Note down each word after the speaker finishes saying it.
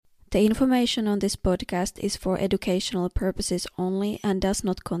The information on this podcast is for educational purposes only and does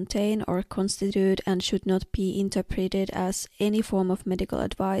not contain or constitute and should not be interpreted as any form of medical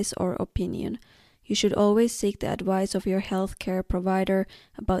advice or opinion. You should always seek the advice of your healthcare provider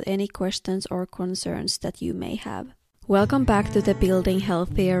about any questions or concerns that you may have. Welcome back to the Building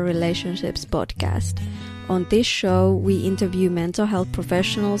Healthier Relationships podcast. On this show, we interview mental health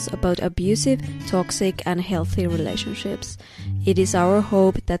professionals about abusive, toxic, and healthy relationships. It is our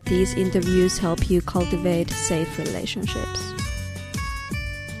hope that these interviews help you cultivate safe relationships.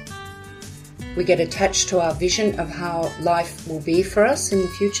 We get attached to our vision of how life will be for us in the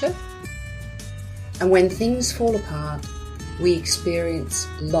future. And when things fall apart, we experience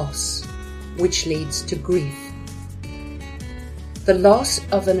loss, which leads to grief. The loss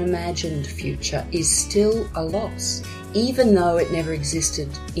of an imagined future is still a loss, even though it never existed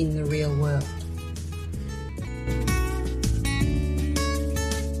in the real world.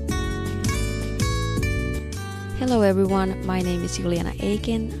 Hello everyone, my name is Juliana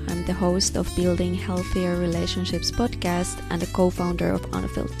Aiken. I'm the host of Building Healthier Relationships podcast and a co-founder of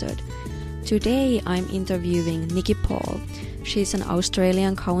Unfiltered. Today I'm interviewing Nicki Paull. She's an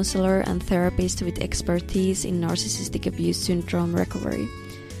Australian counselor and therapist with expertise in narcissistic abuse syndrome recovery.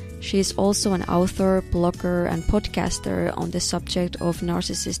 She is also an author, blogger, and podcaster on the subject of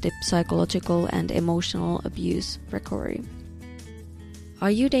narcissistic psychological and emotional abuse recovery. Are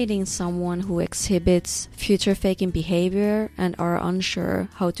you dating someone who exhibits future-faking behavior and are unsure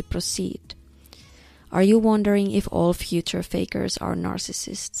how to proceed? Are you wondering if all future fakers are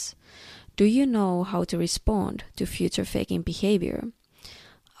narcissists? Do you know how to respond to future-faking behavior?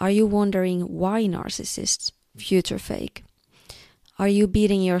 Are you wondering why narcissists future fake? Are you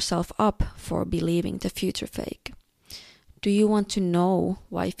beating yourself up for believing the future fake? Do you want to know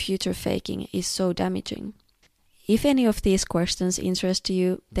why future faking is so damaging? If any of these questions interest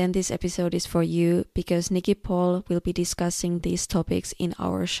you, then this episode is for you because Nicki Paull will be discussing these topics in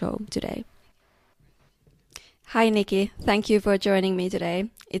our show today. Hi Nicki, thank you for joining me today.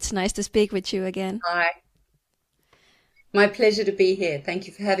 It's nice to speak with you again. Hi. My pleasure to be here. Thank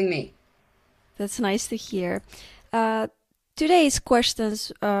you for having me. That's nice to hear. Today's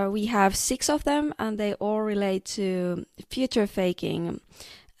questions, we have 6 of them and they all relate to future faking.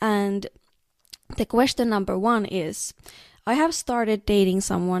 And the question number 1 is, I have started dating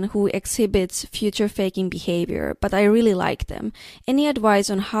someone who exhibits future-faking behavior, but I really like them. Any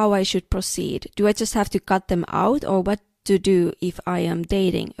advice on how I should proceed? Do I just have to cut them out, or what to do if I am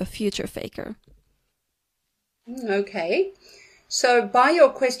dating a future faker? Okay. So by your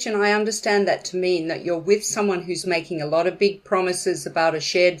question, I understand that to mean that you're with someone who's making a lot of big promises about a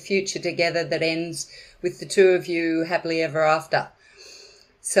shared future together that ends with the two of you happily ever after.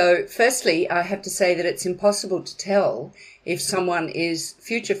 So firstly, I have to say that it's impossible to tell if someone is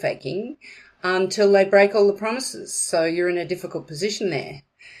future faking until they break all the promises. So you're in a difficult position there.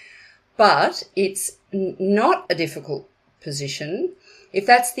 But it's not a difficult position if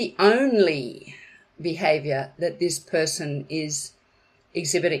that's the only behavior that this person is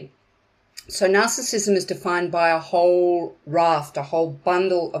exhibiting. So narcissism is defined by a whole raft, a whole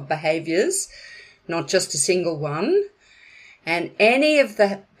bundle of behaviors, not just a single one. And any of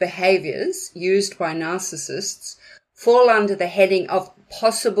the behaviors used by narcissists fall under the heading of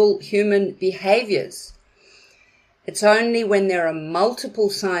possible human behaviors. It's only when there are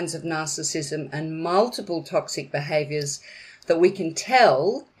multiple signs of narcissism and multiple toxic behaviors that we can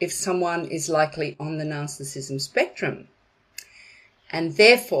tell if someone is likely on the narcissism spectrum. And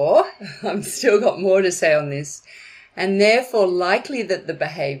therefore, I've still got more to say on this, and therefore likely that the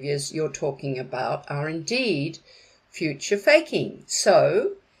behaviors you're talking about are indeed future faking.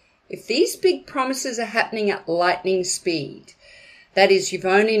 So, if these big promises are happening at lightning speed, that is, you've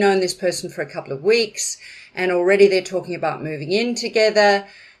only known this person for a couple of weeks and already they're talking about moving in together,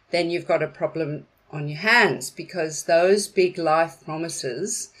 then you've got a problem on your hands because those big life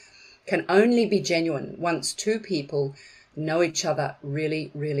promises can only be genuine once two people know each other really,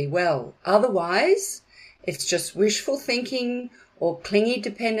 really well. Otherwise, it's just wishful thinking or clingy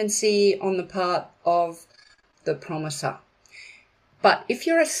dependency on the part of the promiser. But if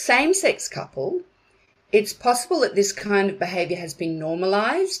you're a same-sex couple, it's possible that this kind of behavior has been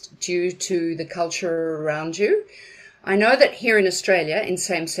normalized due to the culture around you. I know that here in Australia, in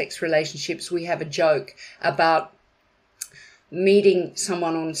same-sex relationships, we have a joke about meeting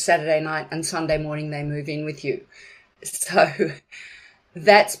someone on Saturday night and Sunday morning they move in with you. So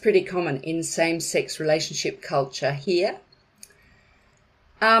that's pretty common in same-sex relationship culture here.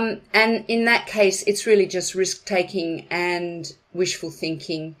 And in that case, it's really just risk-taking and wishful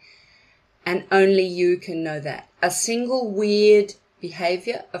thinking, and only you can know that. A single weird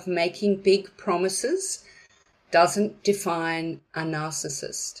behavior of making big promises doesn't define a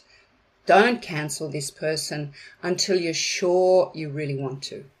narcissist. Don't cancel this person until you're sure you really want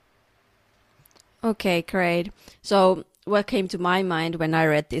to. Okay, great. So what came to my mind when I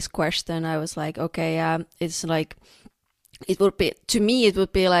read this question, I was like, okay, it's like, it would be, to me, it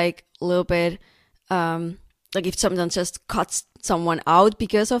would be like a little bit, like if someone just cuts someone out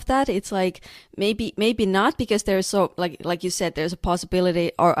because of that, it's like maybe not, because there's so like you said, there's a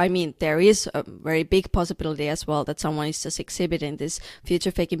possibility, or I mean there is a very big possibility as well that someone is just exhibiting this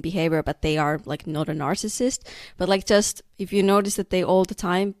future faking behavior, but they are like not a narcissist. But like, just if you notice that they all the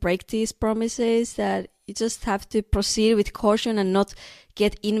time break these promises, that you just have to proceed with caution and not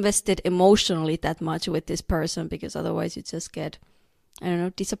get invested emotionally that much with this person, because otherwise you just get, I don't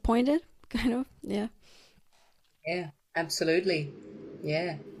know, disappointed, kind of. Yeah, absolutely.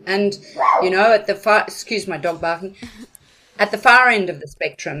 Yeah. And, you know, at the far, excuse my dog barking, at the far end of the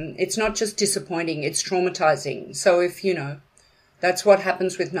spectrum, it's not just disappointing, it's traumatizing. So if, you know, that's what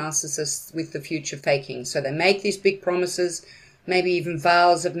happens with narcissists with the future faking. So they make these big promises, maybe even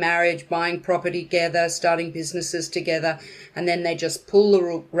vows of marriage, buying property together, starting businesses together, and then they just pull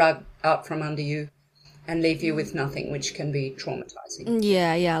the rug out from under you and leave you with nothing, which can be traumatizing.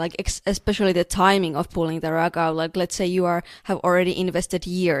 Yeah, like especially the timing of pulling the rug out. Like, let's say you have already invested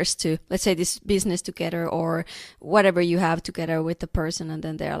years to, let's say, this business together or whatever you have together with the person, and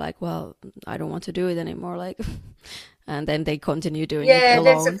then they're like, well, I don't want to do it anymore, like, and then they continue doing it alone.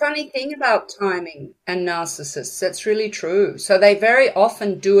 Yeah, there's a funny thing about timing and narcissists. That's really true. So they very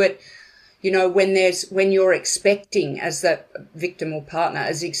often do it, you know, when you're expecting, as the victim or partner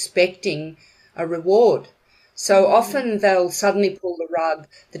is expecting a reward. So often they'll suddenly pull the rug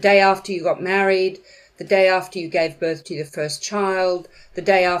the day after you got married, the day after you gave birth to your first child, the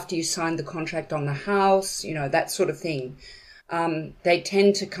day after you signed the contract on the house, you know, that sort of thing. They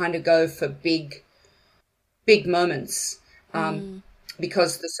tend to kind of go for big moments,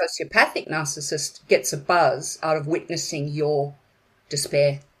 because the sociopathic narcissist gets a buzz out of witnessing your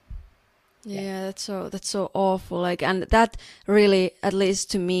despair. Yeah, that's so awful. Like, and that really, at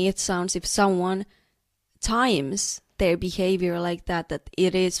least to me, it sounds, if someone times their behavior like that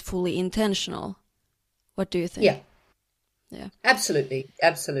it is fully intentional. What do you think? Yeah,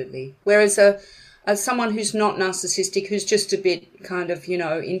 absolutely. Whereas someone who's not narcissistic, who's just a bit kind of, you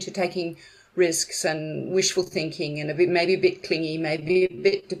know, into taking risks and wishful thinking and maybe a bit clingy, maybe a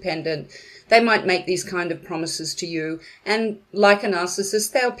bit dependent, they might make these kind of promises to you, and like a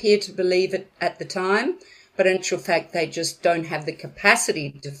narcissist, they'll appear to believe it at the time, but in actual fact, they just don't have the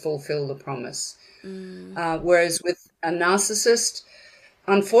capacity to fulfill the promise. Whereas with a narcissist,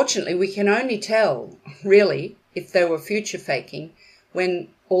 unfortunately, we can only tell, really, if they were future faking when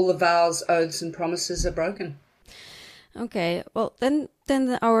all the vows, oaths, and promises are broken. Okay, well, then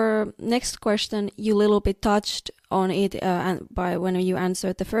our next question, you little bit touched on it by when you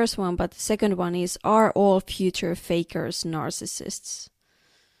answered the first one, but the second one is, are all future fakers narcissists?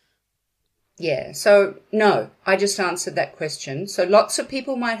 Yeah, so no, I just answered that question. So lots of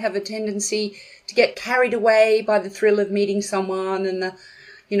people might have a tendency to get carried away by the thrill of meeting someone and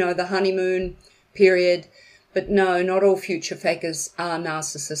the honeymoon period. But no, not all future fakers are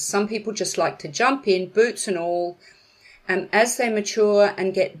narcissists. Some people just like to jump in, boots and all. And as they mature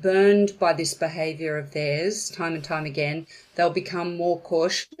and get burned by this behavior of theirs time and time again, they'll become more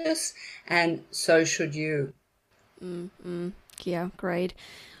cautious, and so should you. Yeah, great.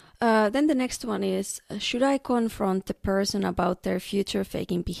 Then the next one is, should I confront the person about their future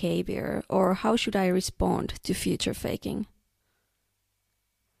faking behavior, or how should I respond to future faking?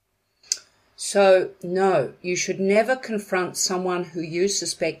 So, no, you should never confront someone who you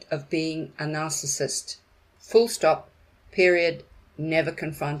suspect of being a narcissist. Full stop. Period. Never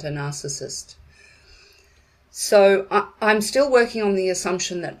confront a narcissist. So I'm still working on the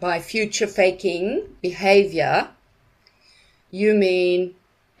assumption that by future faking behavior, you mean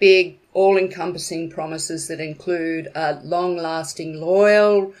big, all-encompassing promises that include a long-lasting,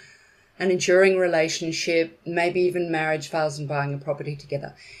 loyal and enduring relationship, maybe even marriage vows and buying a property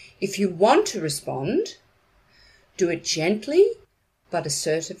together. If you want to respond, do it gently but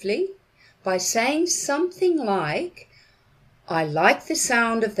assertively by saying something like, I like the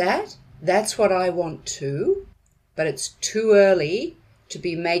sound of that. That's what I want too. But it's too early to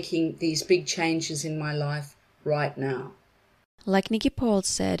be making these big changes in my life right now. Like Nicki Paull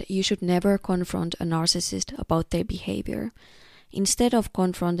said, you should never confront a narcissist about their behavior. Instead of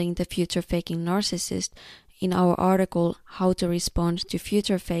confronting the future faking narcissist, in our article, How to Respond to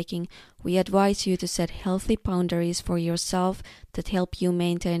Future Faking, we advise you to set healthy boundaries for yourself that help you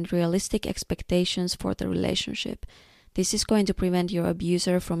maintain realistic expectations for the relationship. This is going to prevent your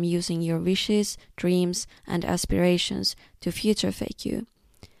abuser from using your wishes, dreams, and aspirations to future fake you.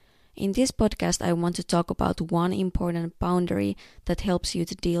 In this podcast, I want to talk about one important boundary that helps you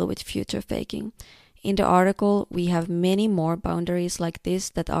to deal with future faking. In the article, we have many more boundaries like this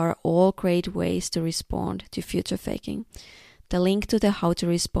that are all great ways to respond to future faking. The link to the How to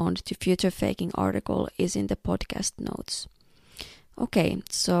Respond to Future Faking article is in the podcast notes. Okay,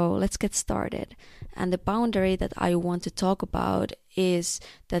 so let's get started. And the boundary that I want to talk about is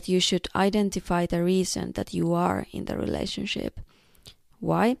that you should identify the reason that you are in the relationship.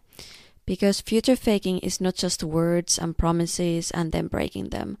 Why? Because future faking is not just words and promises and then breaking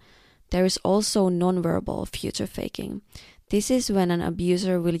them. There is also nonverbal future faking. This is when an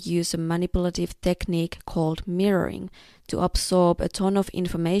abuser will use a manipulative technique called mirroring to absorb a ton of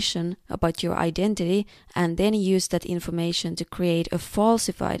information about your identity and then use that information to create a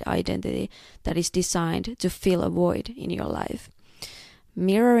falsified identity that is designed to fill a void in your life.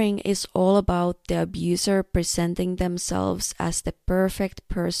 Mirroring is all about the abuser presenting themselves as the perfect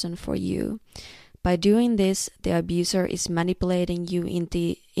person for you. By doing this, the abuser is manipulating you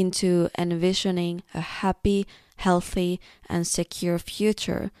into envisioning a happy, healthy, and secure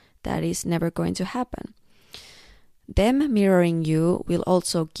future that is never going to happen. Them mirroring you will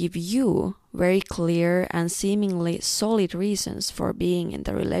also give you very clear and seemingly solid reasons for being in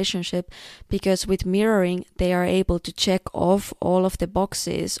the relationship, because with mirroring, they are able to check off all of the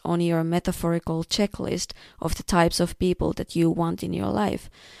boxes on your metaphorical checklist of the types of people that you want in your life.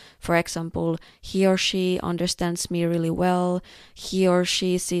 For example, he or she understands me really well, he or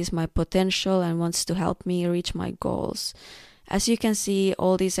she sees my potential and wants to help me reach my goals. As you can see,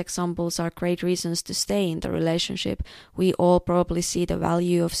 all these examples are great reasons to stay in the relationship. We all probably see the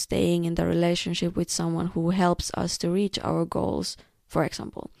value of staying in the relationship with someone who helps us to reach our goals, for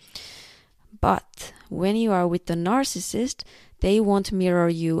example. But when you are with the narcissist, they won't mirror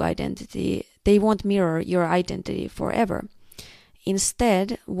your identity forever.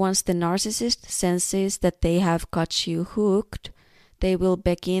 Instead, once the narcissist senses that they have got you hooked, they will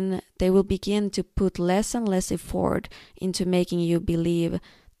begin to put less and less effort into making you believe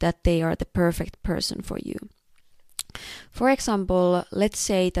that they are the perfect person for you. For example, let's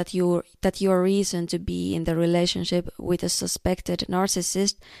say that your reason to be in the relationship with a suspected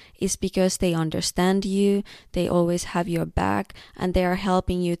narcissist is because they understand you, they always have your back, and they are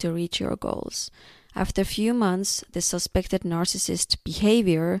helping you to reach your goals. After a few months, the suspected narcissist's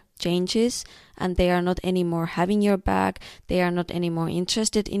behavior changes and they are not anymore having your back, they are not anymore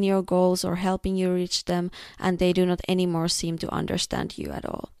interested in your goals or helping you reach them, and they do not anymore seem to understand you at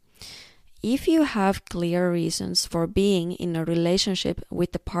all. If you have clear reasons for being in a relationship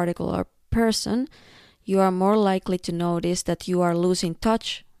with the particular person, you are more likely to notice that you are losing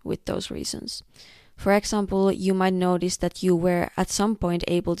touch with those reasons. For example, you might notice that you were at some point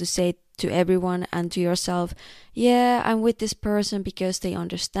able to say to everyone and to yourself, yeah, I'm with this person because they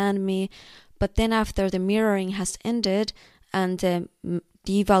understand me. But then after the mirroring has ended and the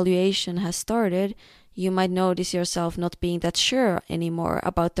devaluation has started, you might notice yourself not being that sure anymore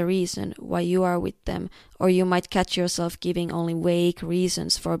about the reason why you are with them, or you might catch yourself giving only vague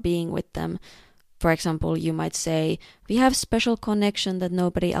reasons for being with them. For example, you might say, we have special connection that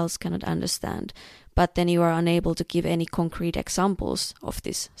nobody else cannot understand, but then you are unable to give any concrete examples of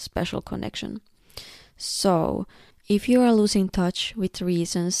this special connection. So, if you are losing touch with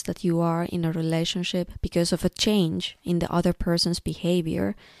reasons that you are in a relationship because of a change in the other person's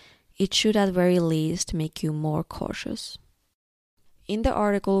behavior, it should at very least make you more cautious. In the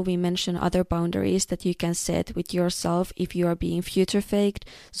article, we mention other boundaries that you can set with yourself if you are being future faked,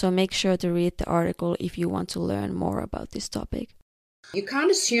 so make sure to read the article if you want to learn more about this topic. You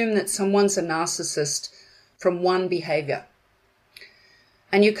can't assume that someone's a narcissist from one behavior.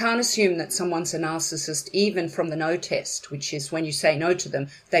 And you can't assume that someone's a narcissist even from the no test, which is when you say no to them,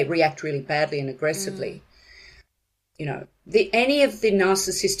 they react really badly and aggressively. You know, any of the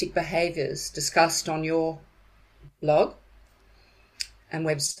narcissistic behaviors discussed on your blog and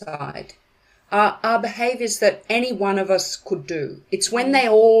website are behaviors that any one of us could do. It's when they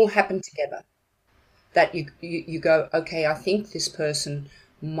all happen together that you go, okay, I think this person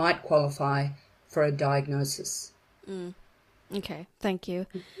might qualify for a diagnosis. Okay, thank you.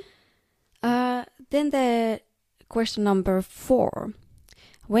 Then the question number 4.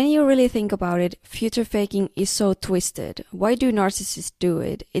 When you really think about it, future faking is so twisted. Why do narcissists do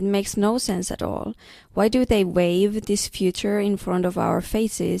it? It makes no sense at all. Why do they wave this future in front of our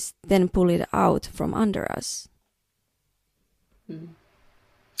faces, then pull it out from under us?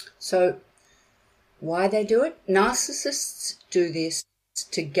 So, why they do it? Narcissists do this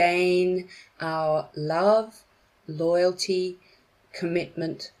to gain our love, loyalty,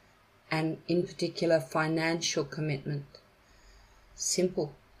 commitment, and in particular financial commitment.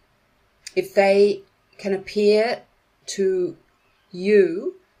 Simple. If they can appear to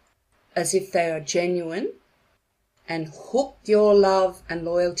you as if they are genuine and hook your love and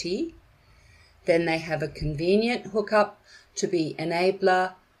loyalty, then they have a convenient hookup to be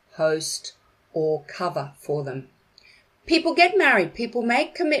enabler, host, or cover for them. People get married. People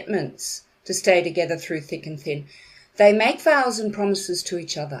make commitments to stay together through thick and thin. They make vows and promises to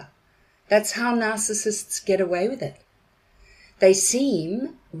each other. That's how narcissists get away with it. They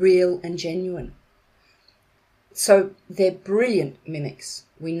seem real and genuine. So they're brilliant mimics.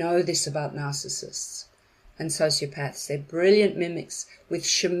 We know this about narcissists and sociopaths. They're brilliant mimics with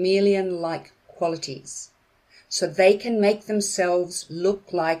chameleon-like qualities. So they can make themselves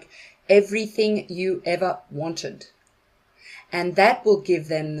look like everything you ever wanted. And that will give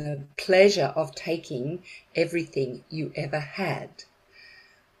them the pleasure of taking everything you ever had.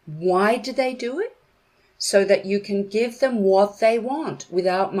 Why do they do it? So that you can give them what they want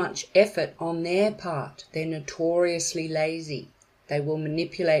without much effort on their part. They're notoriously lazy. They will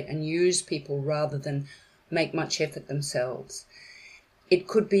manipulate and use people rather than make much effort themselves. It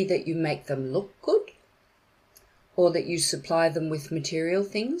could be that you make them look good, or that you supply them with material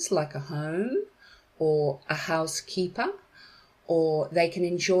things like a home or a housekeeper, or they can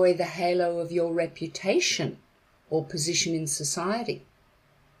enjoy the halo of your reputation or position in society.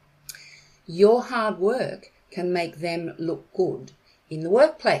 Your hard work can make them look good in the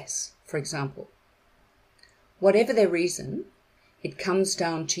workplace, for example. Whatever their reason, it comes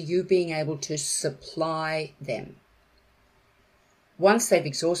down to you being able to supply them. Once they've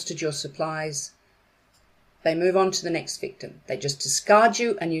exhausted your supplies, they move on to the next victim. They just discard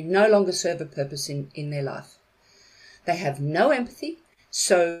you and you no longer serve a purpose in their life. They have no empathy,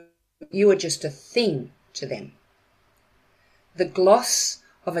 so you are just a thing to them. The gloss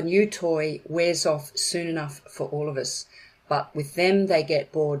of a new toy wears off soon enough for all of us, but with them they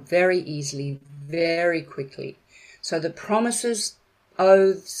get bored very easily, very quickly. So the promises,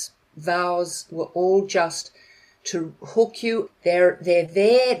 oaths, vows were all just to hook you. They're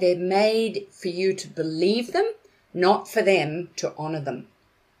there, they're made for you to believe them, not for them to honor them.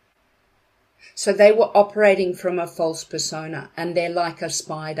 So they were operating from a false persona, and they're like a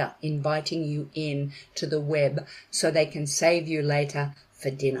spider inviting you in to the web so they can save you later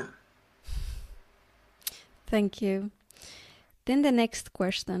for dinner. Thank you. Then the next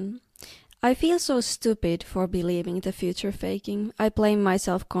question. I feel so stupid for believing the future faking. I blame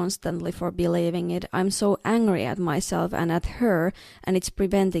myself constantly for believing it. I'm so angry at myself and at her, and it's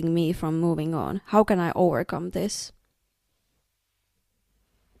preventing me from moving on. How can I overcome this?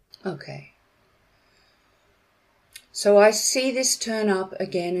 Okay. So I see this turn up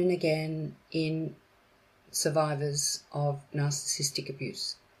again and again in survivors of narcissistic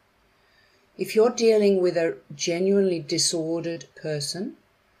abuse. If you're dealing with a genuinely disordered person,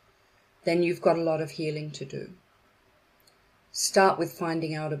 then you've got a lot of healing to do. Start with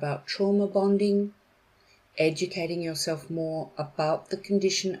finding out about trauma bonding, educating yourself more about the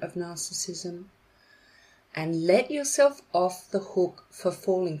condition of narcissism, and let yourself off the hook for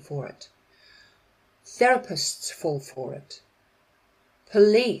falling for it. Therapists fall for it.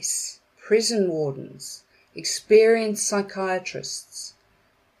 Police, prison wardens, experienced psychiatrists,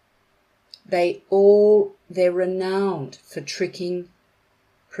 they're renowned for tricking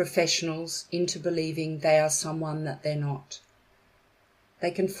professionals into believing they are someone that they're not.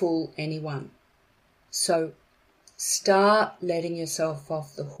 They can fool anyone. So start letting yourself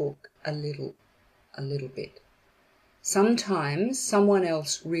off the hook a little bit. Sometimes someone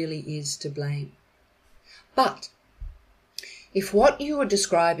else really is to blame. But if what you are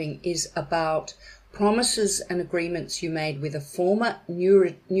describing is about promises and agreements you made with a former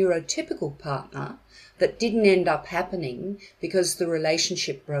neurotypical partner that didn't end up happening because the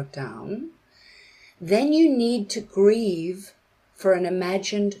relationship broke down, then you need to grieve for an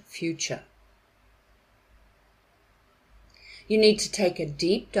imagined future. You need to take a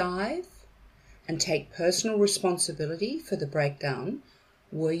deep dive and take personal responsibility for the breakdown.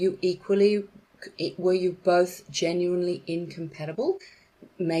 Were you both genuinely incompatible?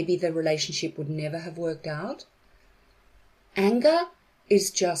 Maybe the relationship would never have worked out. Anger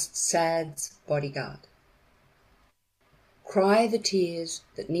is just sad's bodyguard. Cry the tears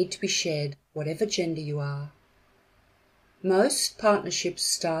that need to be shed, whatever gender you are. Most partnerships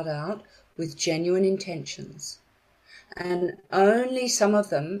start out with genuine intentions, and only some of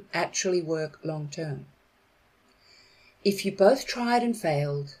them actually work long term. If you both tried and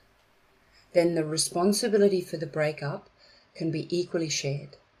failed, then the responsibility for the breakup can be equally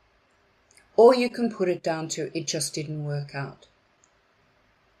shared. Or you can put it down to it just didn't work out.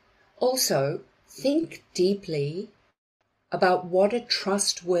 Also, think deeply about what a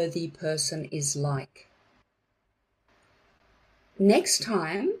trustworthy person is like. Next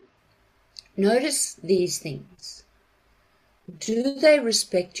time, notice these things. Do they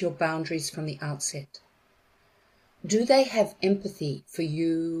respect your boundaries from the outset? Do they have empathy for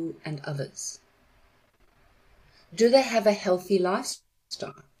you and others? Do they have a healthy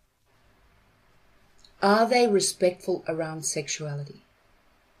lifestyle? Are they respectful around sexuality?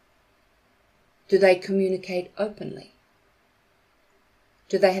 Do they communicate openly?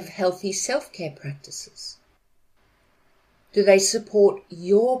 Do they have healthy self-care practices? Do they support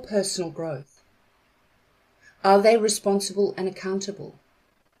your personal growth? Are they responsible and accountable?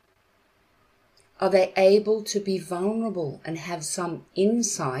 Are they able to be vulnerable and have some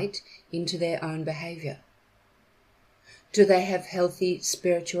insight into their own behavior? Do they have healthy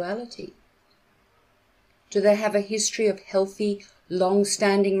spirituality? Do they have a history of healthy,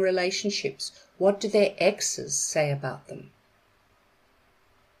 long-standing relationships? What do their exes say about them?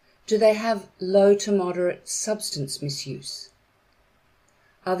 Do they have low to moderate substance misuse?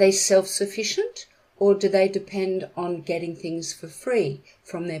 Are they self-sufficient, or do they depend on getting things for free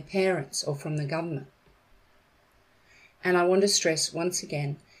from their parents or from the government? And I want to stress once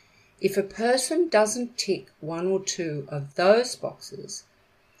again, if a person doesn't tick one or two of those boxes,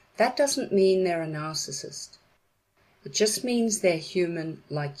 that doesn't mean they're a narcissist. It just means they're human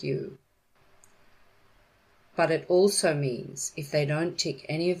like you. But it also means if they don't tick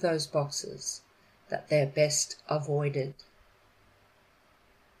any of those boxes, that they're best avoided.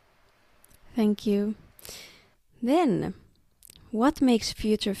 Thank you. Then, what makes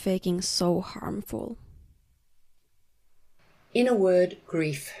future faking so harmful? In a word,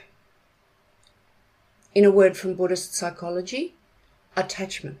 grief. In a word from Buddhist psychology,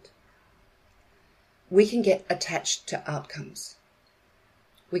 attachment. We can get attached to outcomes.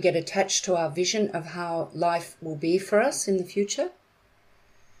 We get attached to our vision of how life will be for us in the future.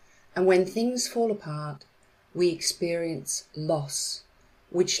 And when things fall apart, we experience loss,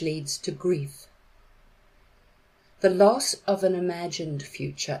 which leads to grief. The loss of an imagined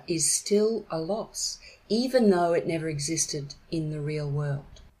future is still a loss, even though it never existed in the real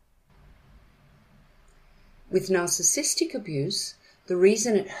world. With narcissistic abuse, the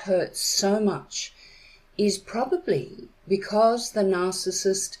reason it hurts so much is probably because the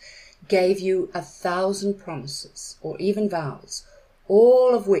narcissist gave you 1,000 promises or even vows,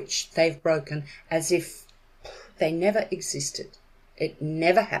 all of which they've broken as if they never existed, it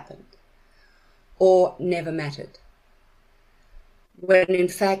never happened, or never mattered, when in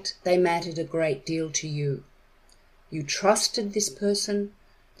fact they mattered a great deal to you. You trusted this person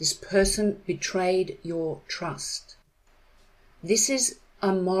betrayed your trust. This is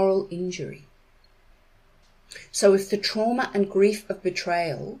a moral injury. So if the trauma and grief of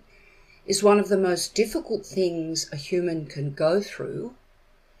betrayal is one of the most difficult things a human can go through,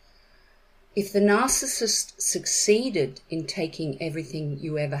 if the narcissist succeeded in taking everything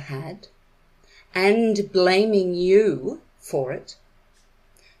you ever had and blaming you for it,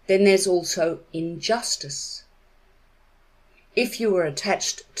 then there's also injustice. If you were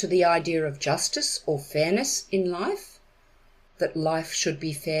attached to the idea of justice or fairness in life, that life should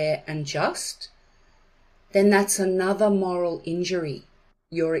be fair and just, then that's another moral injury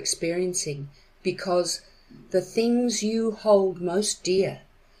you're experiencing, because the things you hold most dear,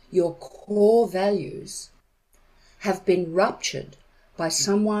 your core values, have been ruptured by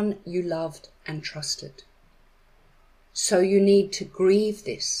someone you loved and trusted. So you need to grieve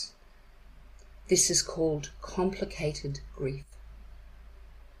this. This is called complicated grief.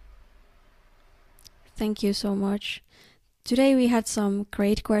 Thank you so much. Today we had some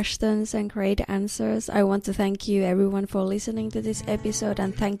great questions and great answers. I want to thank you everyone for listening to this episode,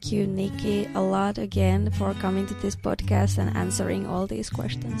 and thank you Nicki a lot again for coming to this podcast and answering all these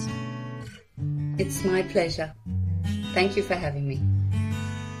questions. It's my pleasure. Thank you for having me.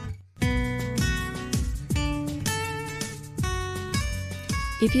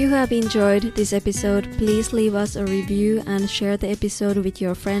 If you have enjoyed this episode, please leave us a review and share the episode with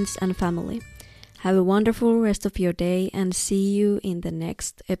your friends and family. Have a wonderful rest of your day and see you in the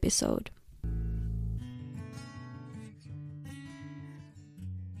next episode.